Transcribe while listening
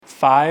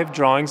5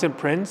 drawings and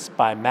prints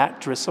by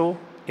Matt Drissel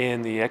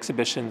in the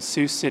exhibition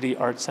Sioux City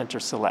Art Center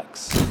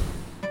Selects.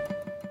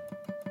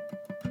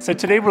 So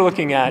today we're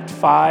looking at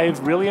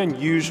 5 really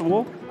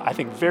unusual, I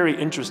think very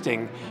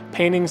interesting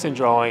paintings and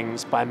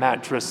drawings by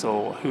Matt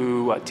Drissel,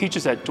 who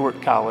teaches at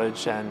Dordt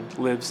College and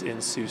lives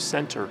in Sioux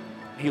Center.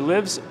 He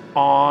lives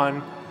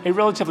on a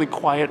relatively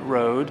quiet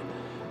road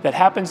that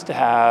happens to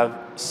have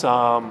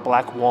some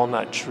black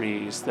walnut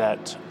trees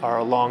that are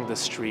along the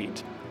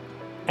street.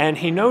 And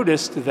he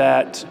noticed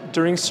that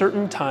during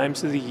certain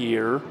times of the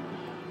year,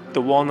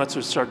 the walnuts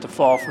would start to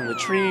fall from the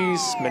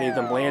trees, many of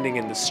them landing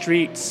in the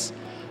streets.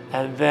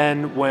 And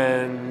then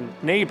when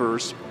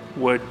neighbors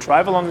would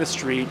drive along the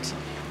street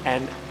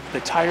and the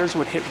tires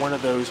would hit one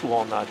of those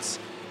walnuts,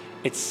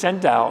 it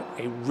sent out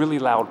a really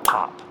loud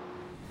pop.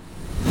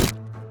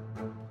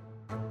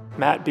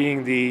 Matt,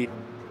 being the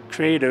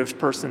creative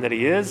person that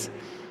he is,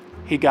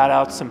 he got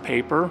out some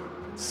paper,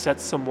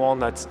 set some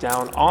walnuts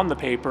down on the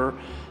paper,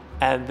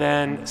 and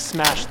then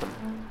smashed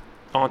them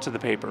onto the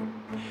paper.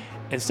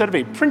 Instead of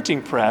a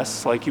printing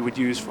press like you would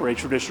use for a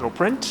traditional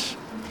print,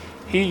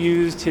 he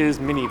used his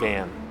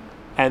minivan.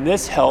 And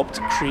this helped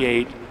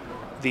create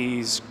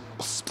these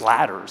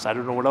splatters. I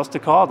don't know what else to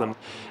call them.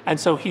 And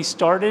so he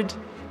started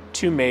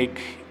to make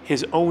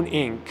his own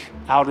ink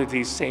out of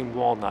these same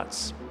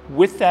walnuts.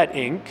 With that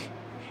ink,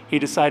 he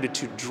decided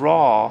to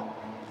draw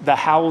the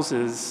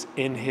houses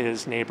in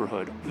his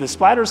neighborhood. The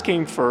splatters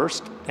came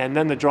first, and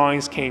then the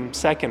drawings came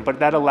second, but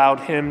that allowed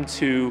him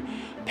to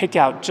pick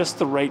out just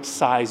the right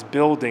size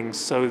buildings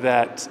so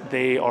that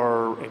they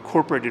are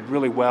incorporated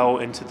really well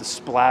into the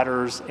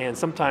splatters and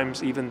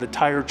sometimes even the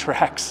tire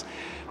tracks.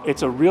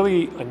 It's a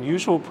really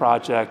unusual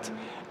project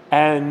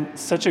and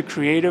such a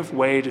creative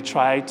way to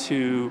try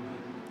to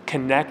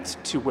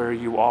connect to where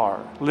you are.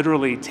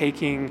 Literally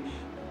taking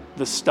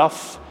the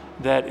stuff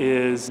that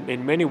is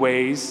in many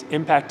ways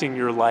impacting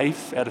your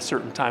life at a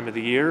certain time of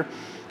the year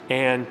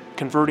and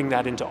converting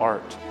that into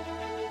art.